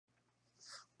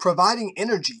Providing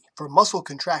energy for muscle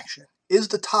contraction is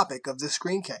the topic of this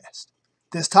screencast.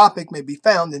 This topic may be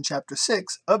found in Chapter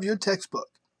 6 of your textbook.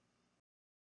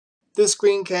 This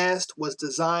screencast was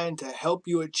designed to help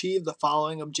you achieve the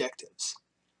following objectives.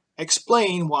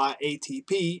 Explain why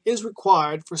ATP is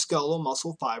required for skeletal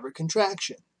muscle fiber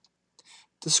contraction.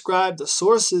 Describe the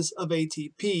sources of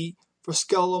ATP for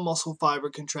skeletal muscle fiber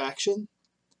contraction.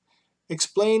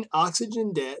 Explain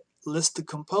oxygen debt, list the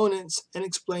components, and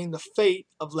explain the fate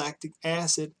of lactic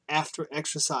acid after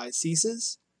exercise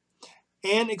ceases.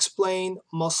 And explain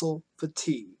muscle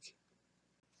fatigue.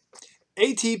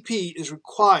 ATP is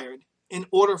required in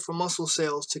order for muscle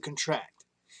cells to contract.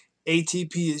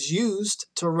 ATP is used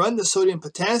to run the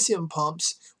sodium-potassium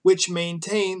pumps which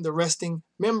maintain the resting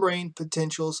membrane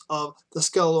potentials of the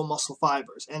skeletal muscle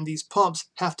fibers. And these pumps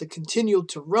have to continue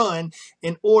to run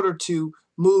in order to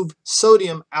move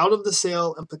sodium out of the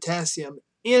cell and potassium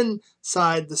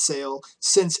inside the cell,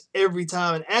 since every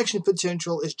time an action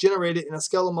potential is generated in a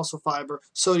skeletal muscle fiber,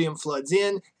 sodium floods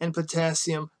in and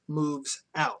potassium moves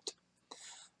out.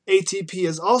 ATP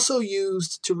is also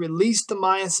used to release the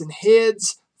myosin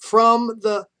heads from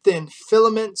the thin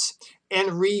filaments and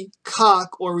recock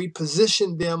or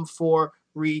reposition them for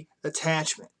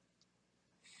reattachment.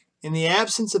 In the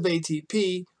absence of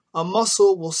ATP, a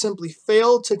muscle will simply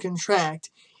fail to contract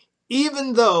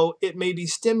even though it may be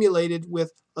stimulated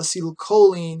with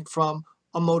acetylcholine from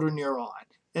a motor neuron,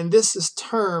 and this is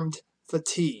termed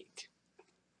fatigue.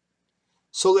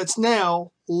 So let's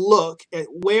now look at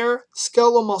where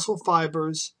skeletal muscle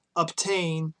fibers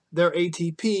obtain their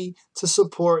ATP to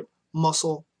support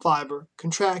muscle fiber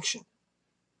contraction.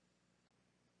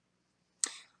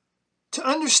 To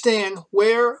understand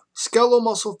where skeletal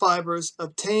muscle fibers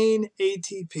obtain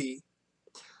ATP,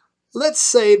 let's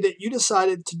say that you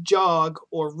decided to jog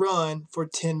or run for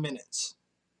 10 minutes.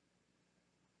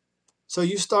 So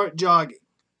you start jogging.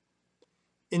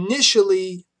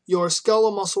 Initially, your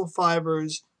skeletal muscle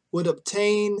fibers would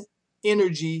obtain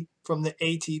energy from the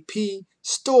ATP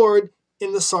stored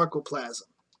in the sarcoplasm.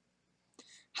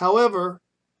 However,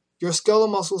 your skeletal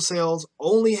muscle cells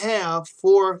only have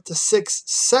 4 to 6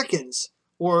 seconds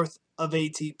worth of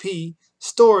ATP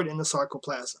stored in the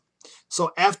sarcoplasm.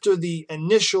 So after the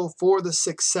initial 4 to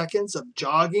 6 seconds of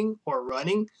jogging or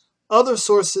running, other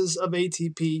sources of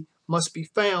ATP must be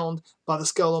found by the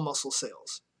skeletal muscle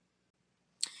cells.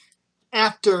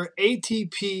 After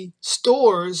ATP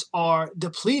stores are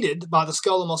depleted by the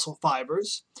skeletal muscle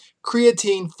fibers,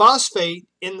 creatine phosphate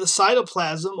in the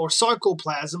cytoplasm or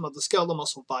sarcoplasm of the skeletal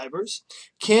muscle fibers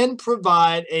can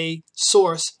provide a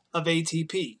source of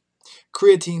ATP.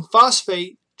 Creatine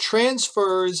phosphate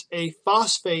transfers a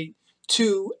phosphate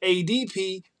to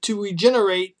ADP to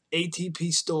regenerate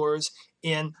ATP stores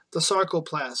in the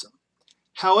sarcoplasm.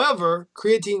 However,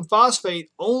 creatine phosphate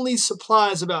only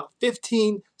supplies about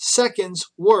 15 seconds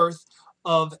worth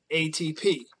of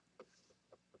ATP.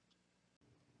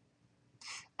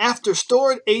 After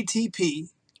stored ATP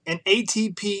and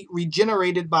ATP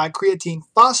regenerated by creatine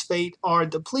phosphate are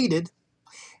depleted,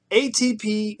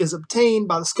 ATP is obtained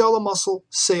by the skeletal muscle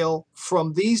cell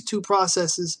from these two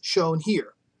processes shown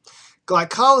here.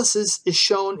 Glycolysis is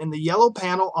shown in the yellow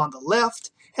panel on the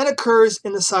left and occurs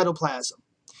in the cytoplasm.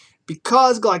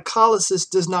 Because glycolysis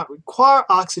does not require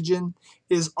oxygen,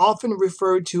 it is often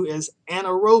referred to as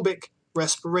anaerobic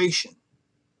respiration.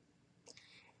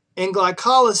 In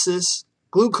glycolysis,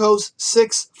 glucose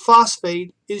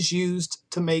 6-phosphate is used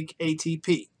to make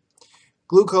ATP.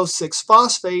 Glucose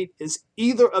 6-phosphate is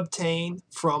either obtained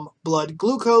from blood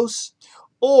glucose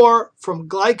or from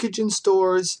glycogen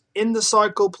stores in the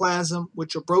sarcoplasm,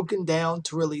 which are broken down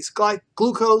to release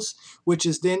glucose, which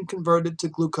is then converted to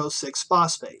glucose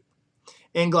 6-phosphate.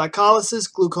 In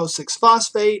glycolysis, glucose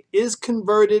 6-phosphate is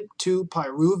converted to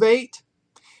pyruvate,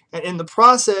 and in the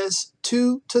process,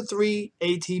 2 to 3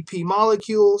 ATP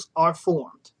molecules are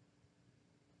formed.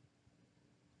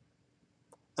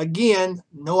 Again,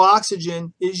 no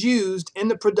oxygen is used in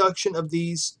the production of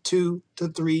these 2 to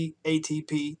 3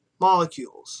 ATP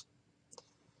molecules.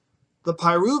 The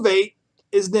pyruvate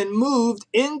is then moved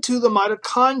into the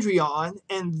mitochondrion,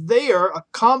 and there a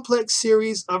complex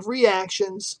series of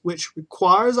reactions which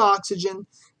requires oxygen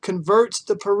converts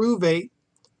the pyruvate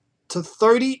to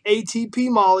 30 ATP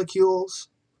molecules,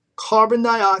 carbon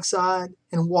dioxide,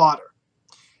 and water.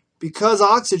 Because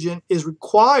oxygen is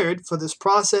required for this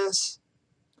process,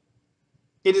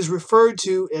 it is referred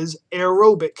to as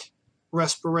aerobic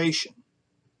respiration.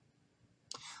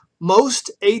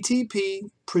 Most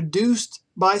ATP produced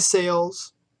by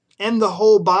cells, and the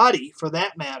whole body for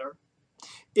that matter,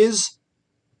 is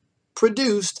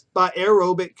produced by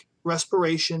aerobic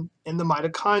respiration in the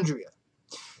mitochondria.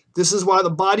 This is why the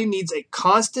body needs a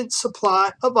constant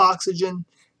supply of oxygen,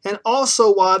 and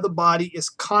also why the body is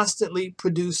constantly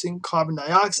producing carbon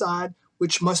dioxide,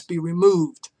 which must be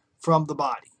removed from the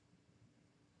body.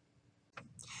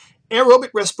 Aerobic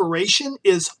respiration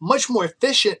is much more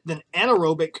efficient than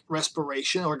anaerobic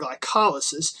respiration or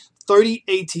glycolysis. 30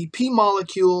 ATP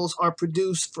molecules are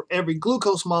produced for every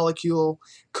glucose molecule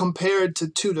compared to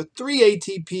 2 to 3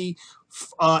 ATP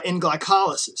in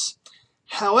glycolysis.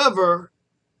 However,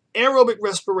 aerobic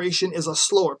respiration is a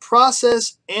slower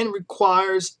process and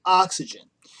requires oxygen.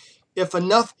 If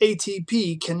enough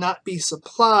ATP cannot be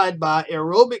supplied by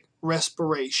aerobic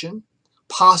respiration,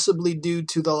 possibly due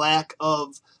to the lack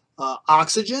of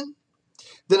oxygen,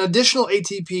 then additional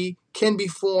ATP can be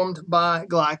formed by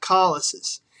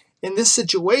glycolysis. In this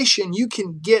situation, you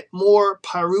can get more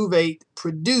pyruvate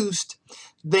produced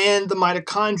than the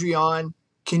mitochondrion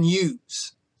can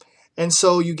use. And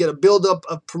so you get a buildup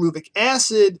of pyruvic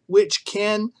acid, which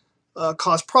can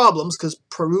cause problems because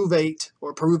pyruvate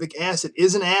or pyruvic acid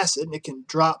is an acid and it can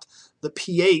drop the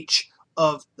pH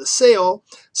of the cell.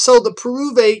 So the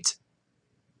pyruvate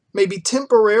may be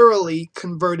temporarily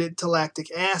converted to lactic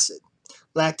acid.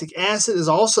 Lactic acid is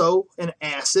also an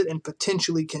acid and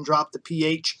potentially can drop the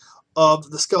pH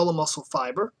of the skeletal muscle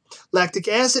fiber. Lactic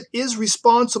acid is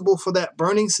responsible for that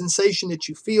burning sensation that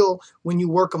you feel when you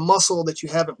work a muscle that you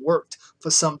haven't worked for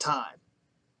some time.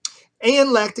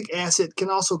 And lactic acid can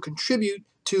also contribute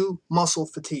to muscle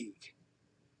fatigue.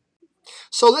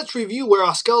 So let's review where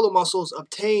our skeletal muscles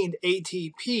obtained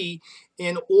ATP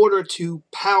in order to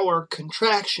power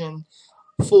contraction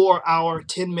for our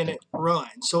 10-minute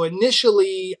run. So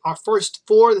initially, our first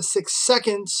 4 to 6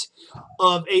 seconds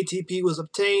of ATP was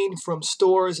obtained from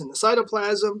stores in the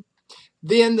cytoplasm.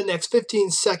 Then the next 15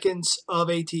 seconds of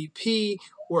ATP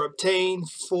were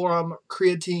obtained from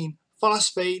creatine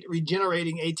phosphate,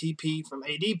 regenerating ATP from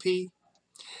ADP.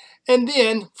 And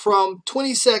then from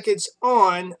 20 seconds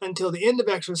on until the end of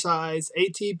exercise,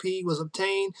 ATP was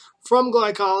obtained from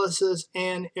glycolysis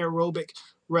and aerobic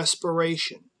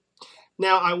respiration.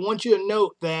 Now, I want you to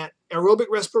note that aerobic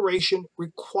respiration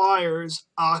requires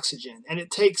oxygen, and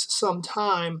it takes some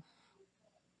time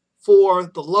for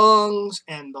the lungs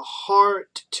and the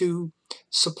heart to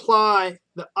supply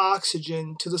the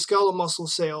oxygen to the skeletal muscle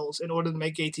cells in order to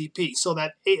make ATP. So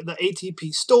that the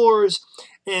ATP stores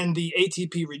and the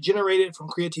ATP regenerated from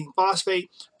creatine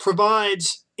phosphate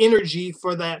provides energy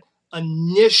for that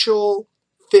initial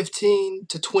 15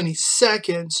 to 20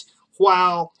 seconds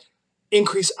while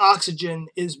increased oxygen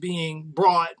is being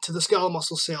brought to the skeletal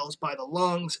muscle cells by the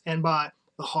lungs and by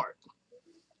the heart.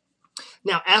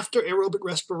 Now, after aerobic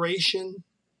respiration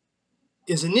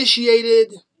is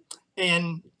initiated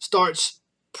and starts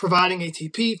providing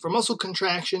ATP for muscle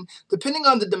contraction, depending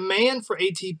on the demand for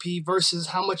ATP versus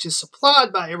how much is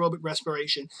supplied by aerobic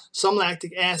respiration, some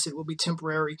lactic acid will be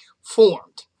temporarily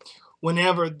formed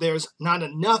whenever there's not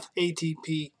enough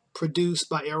ATP produced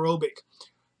by aerobic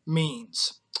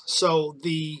means. So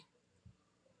the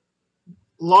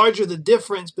larger the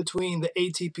difference between the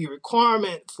ATP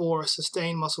requirement for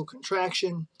sustained muscle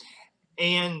contraction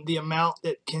and the amount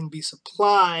that can be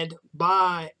supplied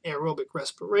by aerobic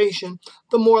respiration,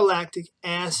 the more lactic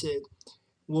acid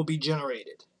will be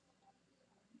generated.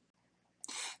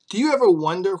 Do you ever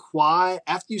wonder why,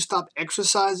 after you stop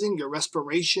exercising, your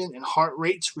respiration and heart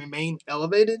rates remain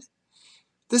elevated?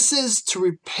 This is to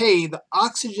repay the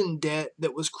oxygen debt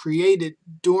that was created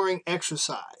during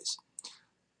exercise.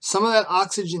 Some of that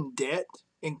oxygen debt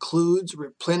includes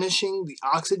replenishing the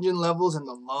oxygen levels in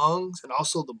the lungs and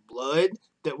also the blood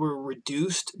that were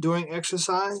reduced during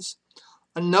exercise.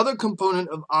 Another component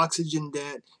of oxygen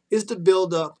debt is the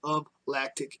buildup of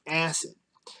lactic acid.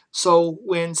 So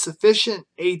when sufficient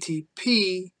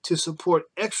ATP to support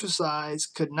exercise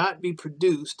could not be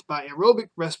produced by aerobic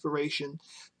respiration,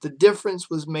 the difference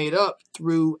was made up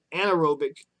through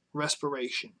anaerobic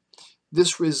respiration.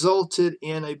 This resulted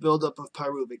in a buildup of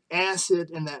pyruvic acid,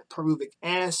 and that pyruvic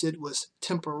acid was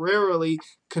temporarily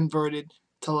converted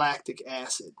to lactic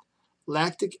acid.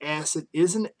 Lactic acid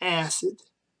is an acid.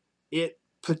 It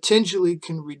potentially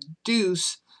can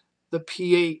reduce the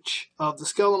pH of the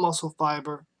skeletal muscle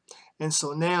fiber, and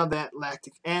so now that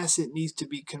lactic acid needs to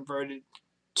be converted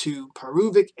to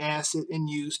pyruvic acid and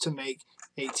used to make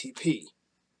ATP.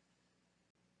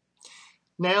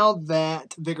 Now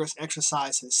that vigorous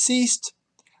exercise has ceased,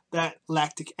 that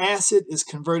lactic acid is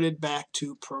converted back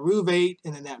to pyruvate,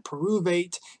 and then that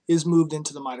pyruvate is moved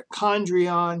into the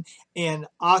mitochondrion, and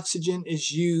oxygen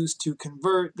is used to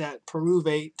convert that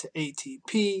pyruvate to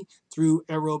ATP through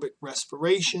aerobic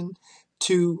respiration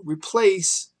to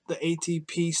replace the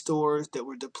ATP stores that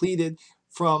were depleted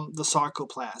from the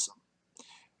sarcoplasm.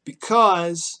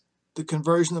 Because the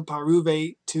conversion of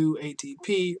pyruvate to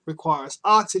ATP requires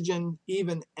oxygen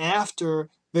even after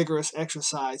vigorous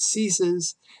exercise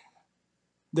ceases,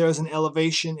 there's an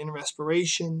elevation in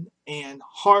respiration and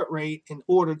heart rate in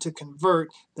order to convert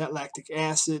that lactic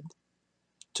acid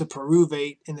to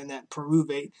pyruvate and then that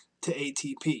pyruvate to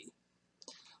ATP.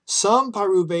 Some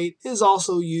pyruvate is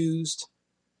also used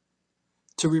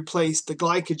to replace the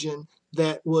glycogen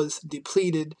that was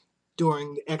depleted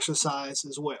during the exercise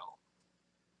as well.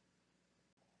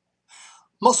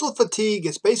 Muscle fatigue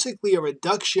is basically a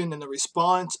reduction in the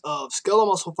response of skeletal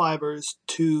muscle fibers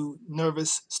to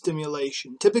nervous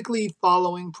stimulation, typically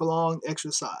following prolonged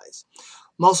exercise.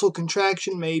 Muscle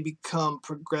contraction may become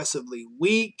progressively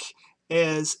weak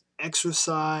as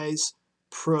exercise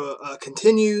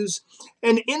continues,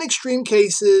 and in extreme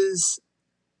cases,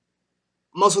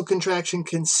 muscle contraction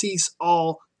can cease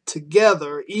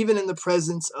altogether, even in the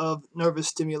presence of nervous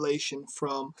stimulation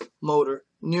from motor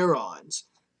neurons.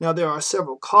 Now, there are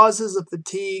several causes of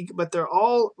fatigue, but they're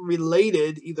all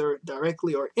related, either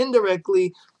directly or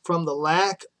indirectly, from the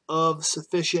lack of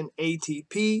sufficient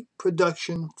ATP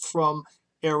production from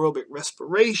aerobic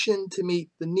respiration to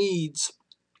meet the needs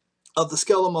of the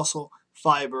skeletal muscle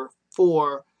fiber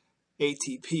for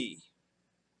ATP.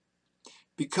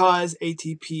 Because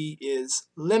ATP is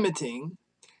limiting,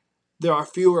 there are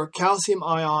fewer calcium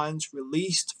ions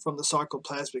released from the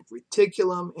sarcoplasmic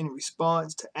reticulum in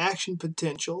response to action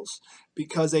potentials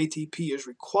because ATP is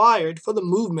required for the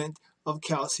movement of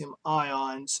calcium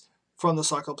ions from the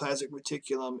sarcoplasmic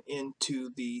reticulum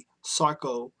into the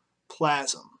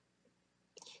sarcoplasm.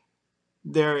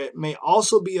 There may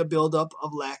also be a buildup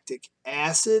of lactic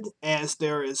acid as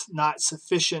there is not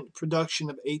sufficient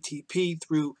production of ATP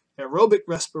through aerobic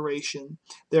respiration.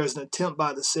 There is an attempt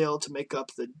by the cell to make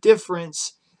up the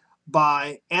difference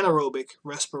by anaerobic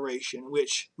respiration,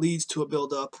 which leads to a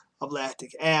buildup of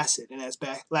lactic acid. And as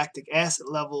lactic acid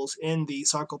levels in the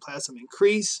sarcoplasm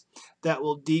increase, that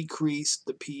will decrease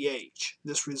the pH.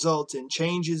 This results in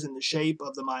changes in the shape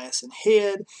of the myosin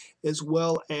head as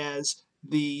well as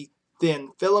the thin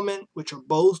filament, which are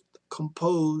both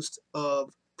composed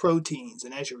of proteins.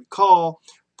 And as you recall,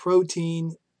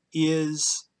 protein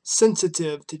is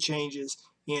sensitive to changes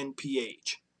in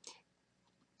pH.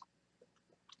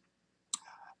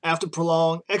 After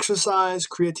prolonged exercise,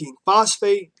 creatine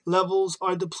phosphate levels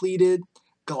are depleted.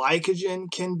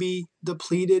 Glycogen can be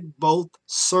depleted, both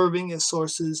serving as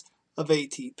sources of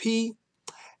ATP.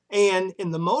 And in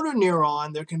the motor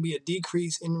neuron, there can be a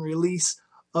decrease in release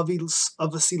of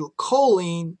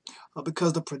acetylcholine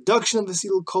because the production of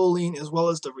acetylcholine as well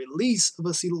as the release of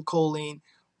acetylcholine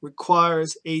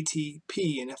requires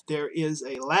ATP. And if there is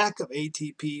a lack of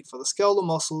ATP for the skeletal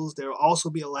muscles, there will also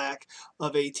be a lack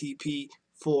of ATP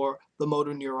for the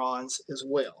motor neurons as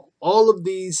well. All of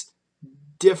these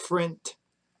different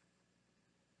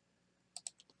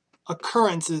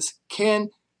occurrences can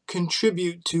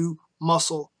contribute to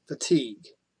muscle fatigue.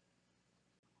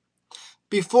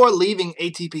 Before leaving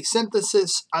ATP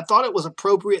synthesis, I thought it was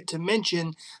appropriate to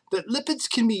mention that lipids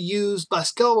can be used by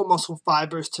skeletal muscle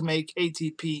fibers to make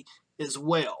ATP as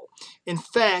well. In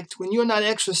fact, when you're not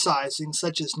exercising,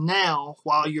 such as now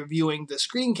while you're viewing the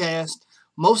screencast,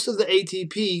 most of the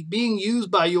ATP being used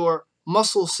by your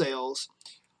muscle cells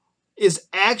is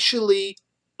actually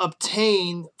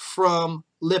obtained from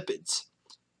lipids.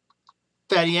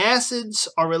 Fatty acids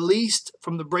are released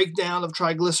from the breakdown of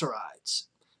triglycerides.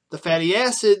 The fatty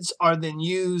acids are then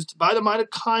used by the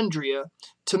mitochondria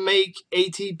to make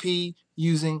ATP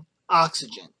using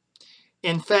oxygen.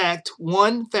 In fact,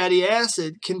 one fatty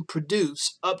acid can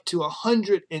produce up to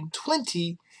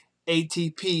 120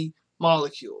 ATP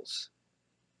molecules.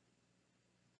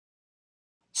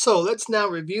 So let's now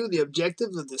review the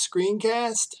objectives of the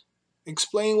screencast,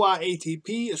 explain why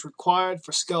ATP is required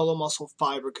for skeletal muscle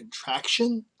fiber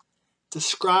contraction,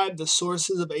 describe the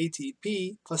sources of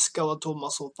ATP for skeletal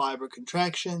muscle fiber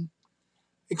contraction,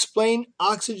 explain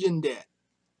oxygen debt,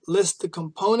 list the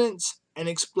components, and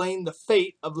explain the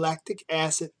fate of lactic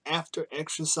acid after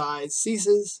exercise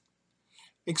ceases,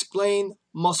 explain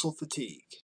muscle fatigue.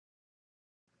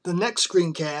 The next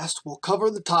screencast will cover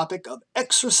the topic of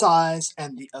exercise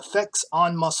and the effects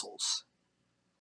on muscles.